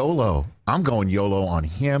 YOLO. I'm going YOLO on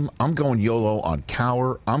him. I'm going YOLO on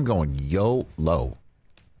Cower. I'm going YOLO.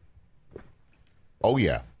 Oh,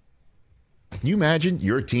 yeah. Can you imagine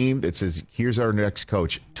your team that says, here's our next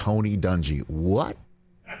coach, Tony Dungy? What?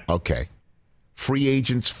 Okay. Free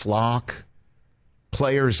agents flock.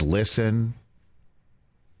 Players listen.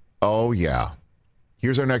 Oh, yeah.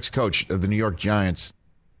 Here's our next coach of the New York Giants.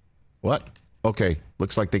 What? Okay.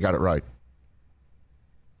 Looks like they got it right.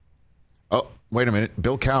 Oh, wait a minute.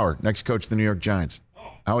 Bill Cowher, next coach of the New York Giants.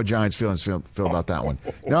 How would Giants feel about that one?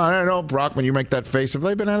 No, Brockman, you make that face. Have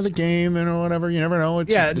they been out of the game and whatever? You never know.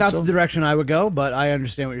 It's not the direction I would go, but I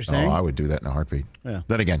understand what you're saying. Oh, I would do that in a heartbeat. Yeah.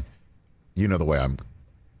 Then again, you know the way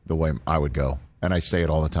I would go. And I say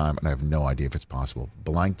it all the time, and I have no idea if it's possible.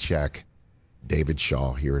 Blank check, David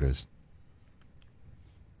Shaw. Here it is.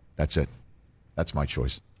 That's it. That's my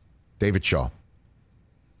choice. David Shaw.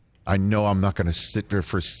 I know I'm not going to sit there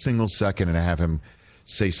for a single second and have him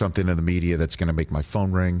say something to the media that's going to make my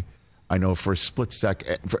phone ring. I know for a split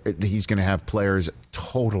second he's going to have players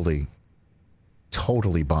totally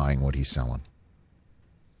buying what he's selling.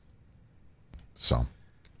 So,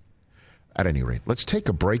 at any rate, let's take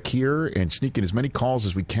a break here and sneak in as many calls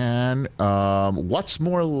as we can. What's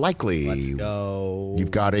more likely? Let's go.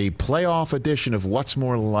 You've got a playoff edition of What's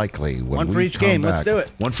More Likely. One for each game. Let's do it.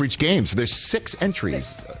 One for each game. So there's 6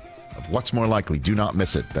 entries of What's More Likely. Do not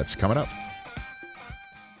miss it. That's coming up.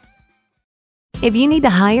 If you need to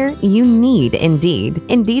hire, you need Indeed.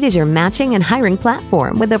 Indeed is your matching and hiring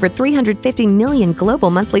platform with over 350 million global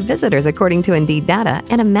monthly visitors according to Indeed data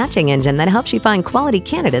and a matching engine that helps you find quality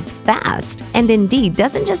candidates fast. And Indeed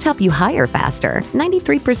doesn't just help you hire faster.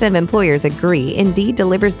 93% of employers agree Indeed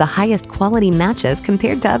delivers the highest quality matches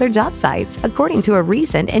compared to other job sites, according to a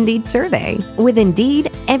recent Indeed survey. With Indeed,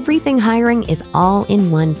 everything hiring is all in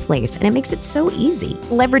one place, and it makes it so easy.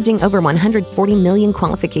 Leveraging over 140 million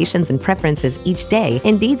qualifications and preferences each day,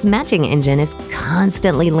 Indeed's matching engine is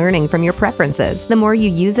constantly learning from your preferences. The more you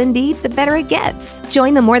use Indeed, the better it gets.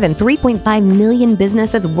 Join the more than 3.5 million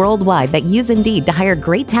businesses worldwide that use Indeed to hire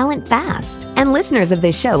great talent fast. And listeners of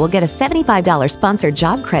this show will get a $75 sponsored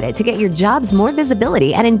job credit to get your jobs more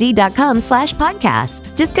visibility at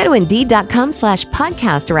Indeed.com/podcast. Just go to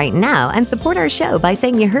Indeed.com/podcast right now and support our show by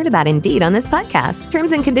saying you heard about Indeed on this podcast.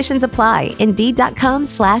 Terms and conditions apply.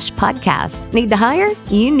 Indeed.com/podcast. Need to hire?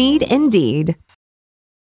 You need Indeed.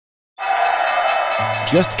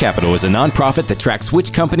 Just Capital is a nonprofit that tracks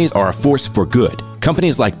which companies are a force for good.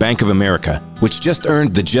 Companies like Bank of America, which just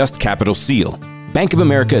earned the Just Capital seal. Bank of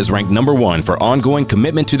America is ranked #1 for ongoing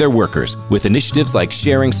commitment to their workers with initiatives like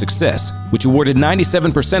Sharing Success, which awarded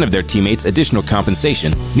 97% of their teammates additional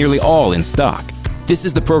compensation, nearly all in stock. This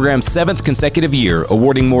is the program's 7th consecutive year,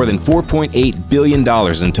 awarding more than $4.8 billion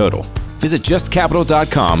in total. Visit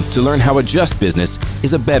justcapital.com to learn how a just business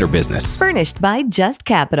is a better business. Furnished by Just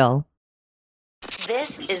Capital.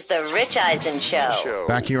 This is the Rich Eisen Show.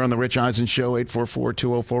 Back here on the Rich Eisen Show,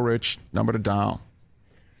 844-204-RICH, number to dial.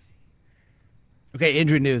 Okay,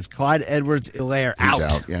 injury news. Clyde Edwards-Helaire out. He's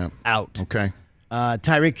out, yeah. Out. Okay.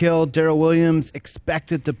 Tyreek Hill, Darrell Williams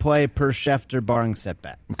expected to play per Schefter, barring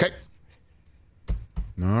setback. Okay.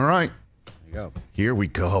 All right. There you go. Here we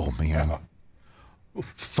go, man.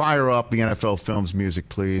 Fire up the NFL Films music,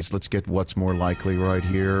 please. Let's get What's More Likely right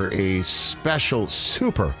here. A special,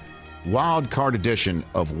 super Wildcard edition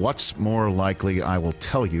of What's More Likely. I will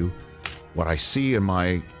tell you what I see in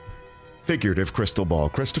my figurative crystal ball.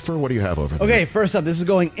 Christopher, what do you have over there? Okay, first up, this is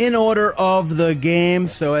going in order of the game.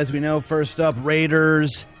 So as we know, first up,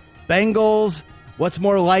 Raiders, Bengals. What's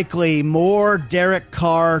more likely, more Derek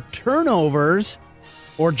Carr turnovers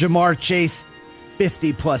or Jamar Chase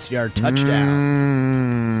 50-plus yard touchdown?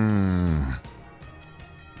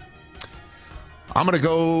 I'm going to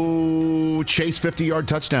go Chase 50-yard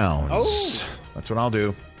touchdowns. Oh. That's what I'll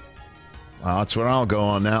do. That's what I'll go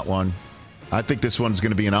on that one. I think this one's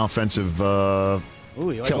going to be an offensive Ooh,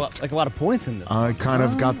 you like a lot of points in this. I kind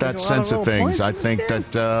of got that sense of things. I think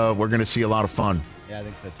that we're going to see a lot of fun. Yeah, I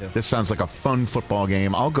think so too. This sounds like a fun football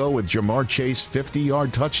game. I'll go with Jamar Chase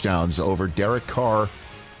 50-yard touchdowns over Derek Carr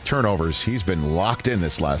turnovers. He's been locked in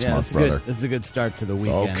this last month, brother. This is a good start to the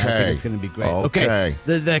weekend. Okay. I think it's going to be great. Okay.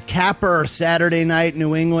 The capper Saturday night,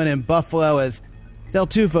 New England and Buffalo, as Del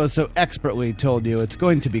Tufo so expertly told you, it's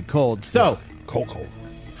going to be cold. So, cold.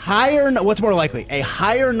 What's more likely? A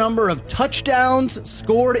higher number of touchdowns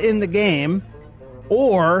scored in the game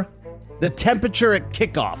or the temperature at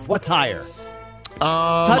kickoff? What's higher?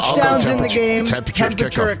 Touchdowns in the game,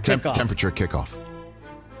 temperature at kickoff.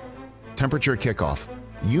 Temperature at kickoff.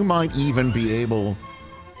 You might even be able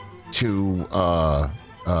to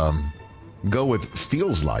go with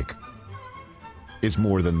feels like is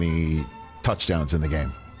more than the touchdowns in the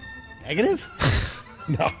game. Negative?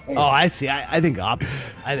 No. Oh, I see. I think opposite.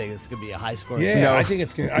 I think it's going to be a high scoring game. Yeah, I think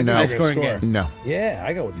it's going to high scoring game. No. Yeah,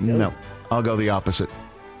 I go with the other. No. I'll go the opposite.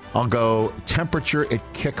 I'll go temperature at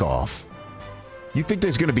kickoff. You think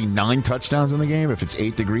there's going to be 9 touchdowns in the game if it's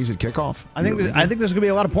 8 degrees at kickoff? I think there's going to be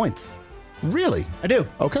a lot of points. Really? I do.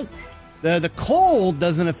 Okay. The cold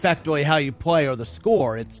doesn't affect really how you play or the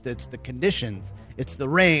score. It's the conditions. It's the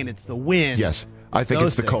rain. It's the wind. Yes. I think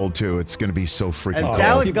it's the cold, too. It's going to be so freaking As cold.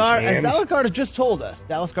 Dallas Goddard just told us,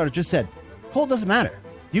 Dallas Goddard just said, cold doesn't matter.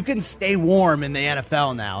 You can stay warm in the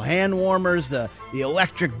NFL now. Hand warmers, the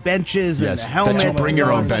electric benches, and the helmets. You bring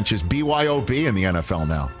your own benches. BYOB in the NFL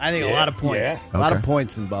now. I think a lot of points. Yeah. A lot of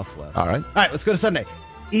points in Buffalo. All right. All right, let's go to Sunday.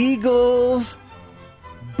 Eagles,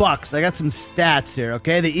 Bucks. I got some stats here,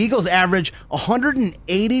 okay? The Eagles average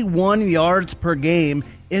 181 yards per game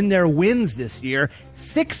in their wins this year.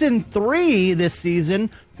 6-3 this season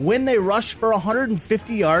when they rush for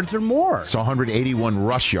 150 yards or more. So 181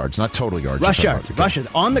 rush yards, not total yards. Rush yards.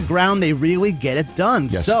 On the ground, they really get it done.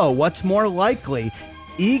 Yes. So what's more likely?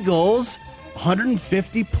 Eagles,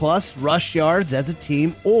 150-plus rush yards as a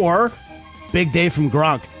team, or big day from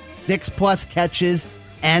Gronk, 6+ catches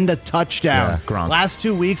and a touchdown. Yeah, Gronk. Last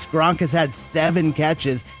 2 weeks, Gronk has had 7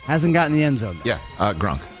 catches, hasn't gotten the end zone, though. Yeah,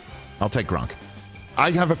 Gronk. I'll take Gronk.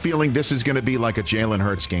 I have a feeling this is going to be like a Jalen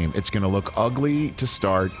Hurts game. It's going to look ugly to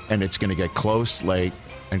start, and it's going to get close late,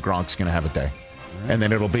 and Gronk's going to have a day. Right. And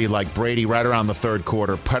then it'll be like Brady right around the third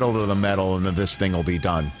quarter, pedal to the metal, and then this thing will be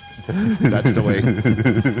done. That's the way.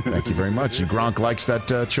 Thank you very much. And Gronk likes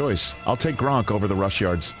that choice. I'll take Gronk over the rush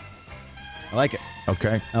yards. I like it.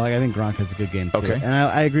 Okay. I think Gronk has a good game, too. Okay. And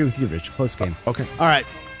I agree with you, Rich. Close game. Okay. All right.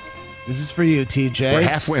 This is for you, TJ. We're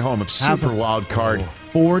halfway home of Super Wild Card.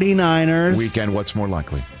 49ers. Weekend, what's more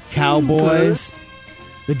likely? Cowboys.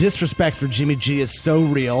 The disrespect for Jimmy G is so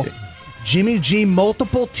real. Jimmy G,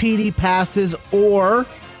 multiple TD passes, or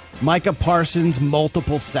Micah Parsons,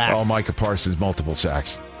 multiple sacks. Oh, Micah Parsons, multiple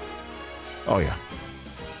sacks. Oh, yeah.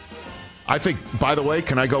 I think, by the way,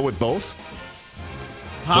 can I go with both?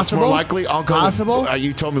 Possible. What's more likely? I'll go Possible. With,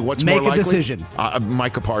 you told me what's Make more likely? Make a decision.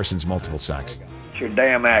 Micah Parsons, multiple sacks. Your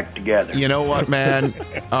damn act together. You know what, man?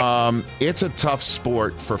 It's a tough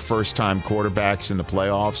sport for first-time quarterbacks in the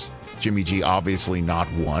playoffs. Jimmy G obviously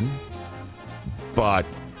not one, but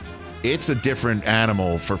it's a different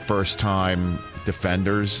animal for first-time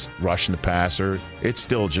defenders rushing the passer. It's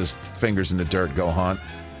still just fingers in the dirt, go hunt.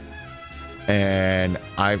 And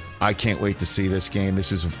I can't wait to see this game.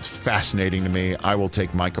 This is fascinating to me. I will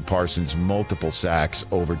take Micah Parsons multiple sacks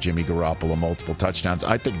over Jimmy Garoppolo multiple touchdowns.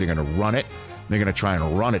 I think they're going to run it. They're going to try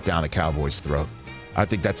and run it down the Cowboys' throat. I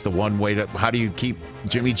think that's the one way to. How do you keep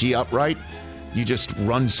Jimmy G upright? You just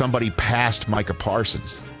run somebody past Micah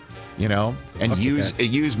Parsons, and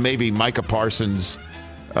use maybe Micah Parsons'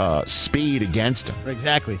 speed against him.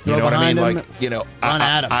 Exactly. Throw behind him. Run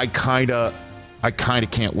at him. I kind of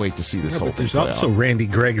can't wait to see this whole but thing. There's also Randy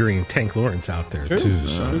Gregory and Tank Lawrence out there too.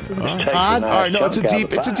 So. All right, no, it's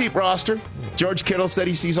a deep roster. George Kittle said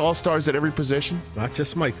he sees all-stars at every position. Not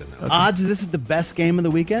just Micah. Okay. Odds this is the best game of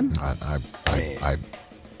the weekend? I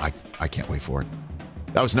can't wait for it.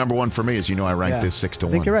 That was number one for me, as you know. I ranked this 6-1.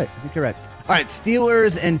 I think you're right. All right,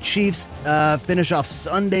 Steelers and Chiefs finish off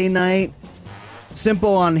Sunday night.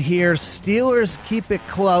 Simple on here. Steelers keep it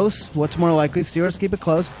close. What's more likely? Steelers keep it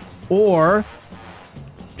close, or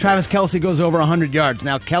Travis Kelce goes over 100 yards.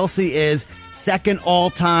 Now, Kelce is second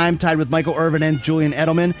all-time, tied with Michael Irvin and Julian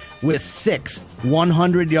Edelman, with 6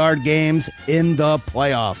 100-yard games in the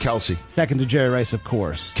playoffs. Kelce. Second to Jerry Rice, of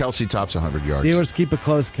course. Kelce tops 100 yards. Steelers keep it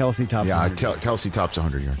close. Kelce tops 100 yards. Kelce tops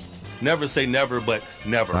 100 yards. Never say never, but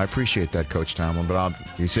never. I appreciate that, Coach Tomlin. But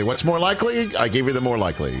you say, what's more likely? I gave you the more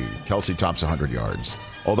likely. Kelce tops 100 yards.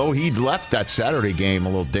 Although he left that Saturday game a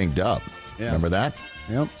little dinged up. Yeah. Remember that?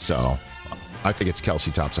 Yep. So I think it's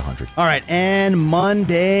Kelce tops 100. All right, and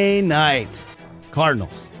Monday night,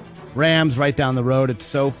 Cardinals. Rams right down the road at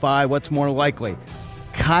SoFi. What's more likely?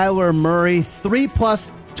 Kyler Murray, 3+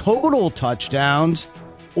 total touchdowns,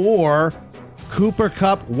 or Cooper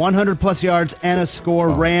Kupp, 100+ yards and a score.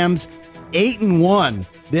 Rams 8-1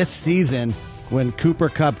 this season when Cooper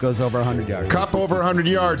Kupp goes over 100 yards. Kupp over 100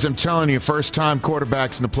 yards. I'm telling you, first-time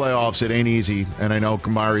quarterbacks in the playoffs, it ain't easy. And I know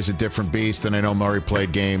Murray's a different beast, and I know Murray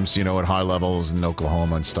played games, at high levels in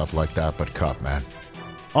Oklahoma and stuff like that. But Kupp, man.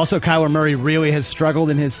 Also, Kyler Murray really has struggled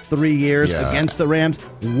in his 3 years against the Rams.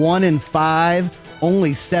 1-5,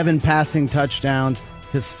 only 7 passing touchdowns,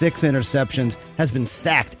 to 6 interceptions, has been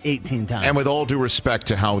sacked 18 times. And with all due respect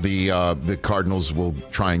to how the Cardinals will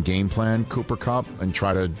try and game plan Cooper Kupp and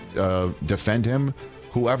try to defend him,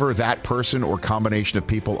 whoever that person or combination of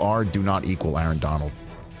people are do not equal Aaron Donald,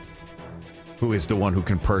 who is the one who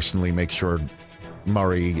can personally make sure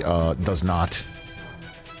Murray does not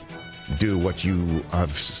do what you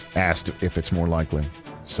have asked if it's more likely.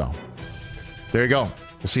 So there you go.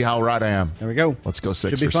 We'll see how right I am. There we go. Let's go 6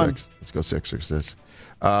 Should for be fun. 6. Let's go 6 for 6.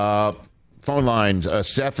 Phone lines.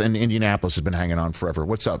 Seth in Indianapolis has been hanging on forever.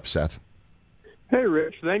 What's up, Seth? Hey,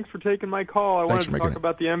 Rich. Thanks for taking my call. I wanted to talk it.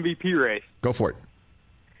 about the MVP race. Go for it.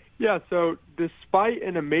 Yeah, so despite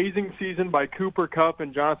an amazing season by Cooper Kupp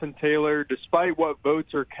and Jonathan Taylor, despite what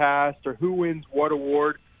votes are cast or who wins what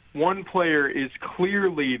award, one player is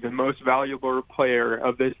clearly the most valuable player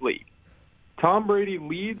of this league. Tom Brady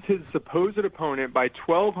leads his supposed opponent by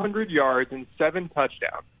 1,200 yards and 7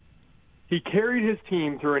 touchdowns. He carried his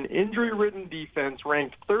team through an injury-ridden defense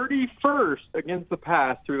ranked 31st against the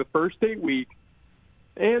pass through the first 8 weeks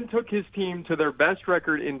and took his team to their best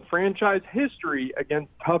record in franchise history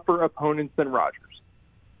against tougher opponents than Rodgers.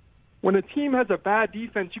 When a team has a bad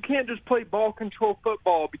defense, you can't just play ball control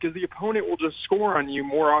football because the opponent will just score on you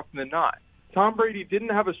more often than not. Tom Brady didn't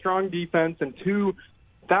have a strong defense and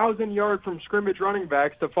 2,000-yard from scrimmage running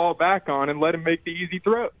backs to fall back on and let him make the easy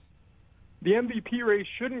throws. The MVP race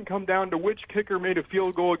shouldn't come down to which kicker made a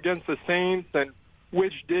field goal against the Saints and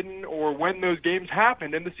which didn't, or when those games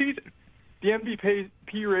happened in the season. The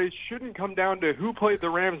MVP race shouldn't come down to who played the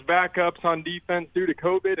Rams' backups on defense due to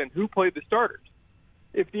COVID and who played the starters.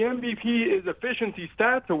 If the MVP is Efficiency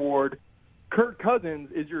Stats Award, Kirk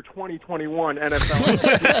Cousins is your 2021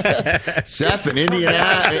 NFL. Seth in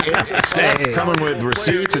Indiana, Seth coming with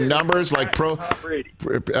receipts and numbers like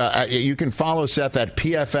you can follow Seth at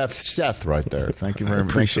PFF Seth right there. Thank you very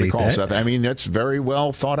much for the call, Seth. I mean, that's very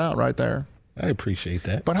well thought out right there. I appreciate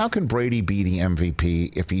that. But how can Brady be the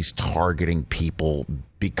MVP if he's targeting people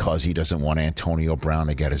because he doesn't want Antonio Brown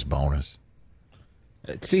to get his bonus?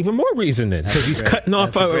 It's even more reason then, because he's cutting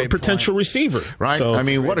off a potential receiver. Right? So, I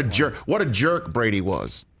mean, what a jerk Brady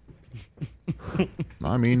was.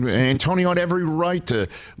 I mean, Antonio had every right to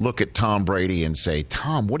look at Tom Brady and say,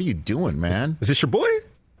 Tom, what are you doing, man? Is this your boy?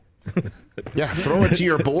 Yeah, throw it to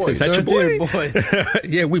your boys. Is that your boy?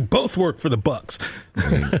 Yeah, we both work for the Bucks. I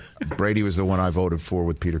mean, Brady was the one I voted for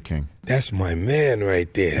with Peter King. That's my man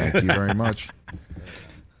right there. Thank you very much.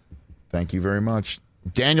 Thank you very much.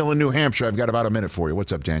 Daniel in New Hampshire, I've got about a minute for you.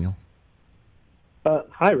 What's up, Daniel?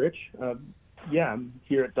 Hi, Rich. I'm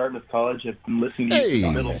here at Dartmouth College. I've been listening to you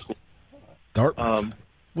in middle school. Dartmouth.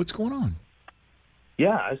 What's going on?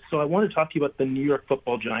 Yeah, so I want to talk to you about the New York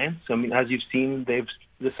Football Giants. I mean, as you've seen, they've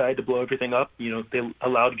decided to blow everything up. You know, they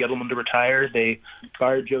allowed Gettleman to retire. They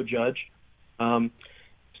fired Joe Judge.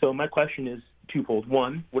 So my question is twofold.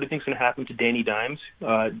 One, what do you think is going to happen to Danny Dimes?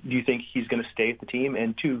 Do you think he's going to stay at the team?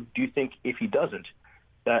 And two, do you think if he doesn't,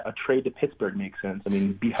 that a trade to Pittsburgh makes sense? I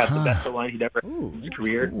mean, he has the best line he'd ever had in his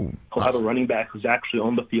career. He'll have a running back who's actually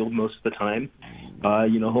on the field most of the time.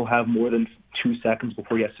 He'll have more than 2 seconds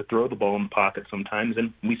before he has to throw the ball in the pocket sometimes.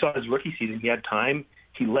 And we saw his rookie season. He had time.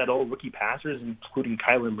 He led all rookie passers, including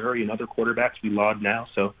Kyler Murray and other quarterbacks we laud now.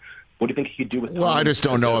 So what do you think he could do with Tom? Well, I just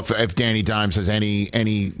don't know if Danny Dimes has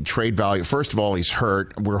any trade value. First of all, he's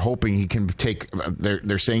hurt. We're hoping he can take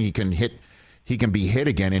they're saying he can be hit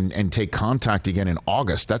again and take contact again in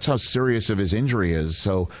August. That's how serious of his injury is.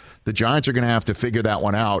 So the Giants are going to have to figure that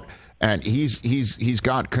one out. And he's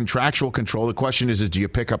got contractual control. The question is do you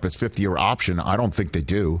pick up his 5th-year option? I don't think they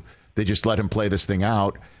do. They just let him play this thing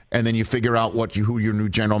out. And then you figure out who your new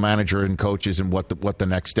general manager and coach is and what the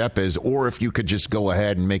next step is. Or if you could just go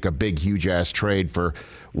ahead and make a big, huge-ass trade for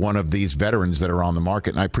one of these veterans that are on the market.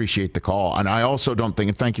 And I appreciate the call. And I also don't think,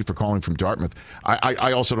 and thank you for calling from Dartmouth,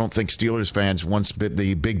 I also don't think Steelers fans, once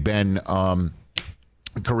the Big Ben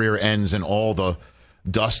career ends and all the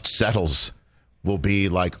dust settles, will be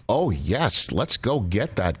like, oh, yes, let's go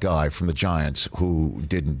get that guy from the Giants who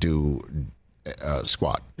didn't do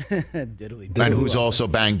squat. Diddly. And who's also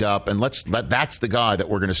banged up. And that's the guy that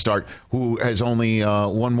we're going to start, who has only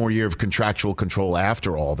one more year of contractual control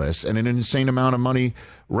after all this and an insane amount of money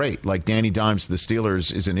rate. Like Danny Dimes to the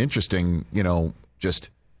Steelers is an interesting, just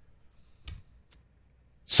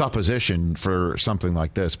supposition for something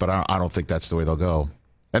like this. But I don't think that's the way they'll go.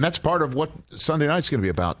 And that's part of what Sunday night's going to be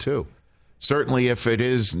about, too. Certainly, if it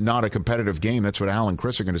is not a competitive game, that's what Al and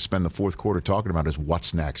Chris are going to spend the fourth quarter talking about is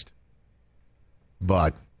what's next.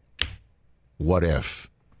 But what if?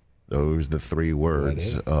 Those are the 3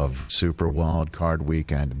 words of Super Wildcard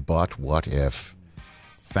Weekend. But what if?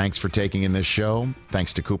 Thanks for taking in this show.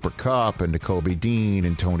 Thanks to Cooper Kupp and to Kobe Dean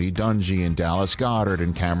and Tony Dungy and Dallas Goedert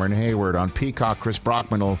and Cameron Hayward. On Peacock, Chris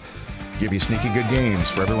Brockman will give you sneaky good games.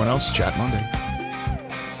 For everyone else, chat Monday.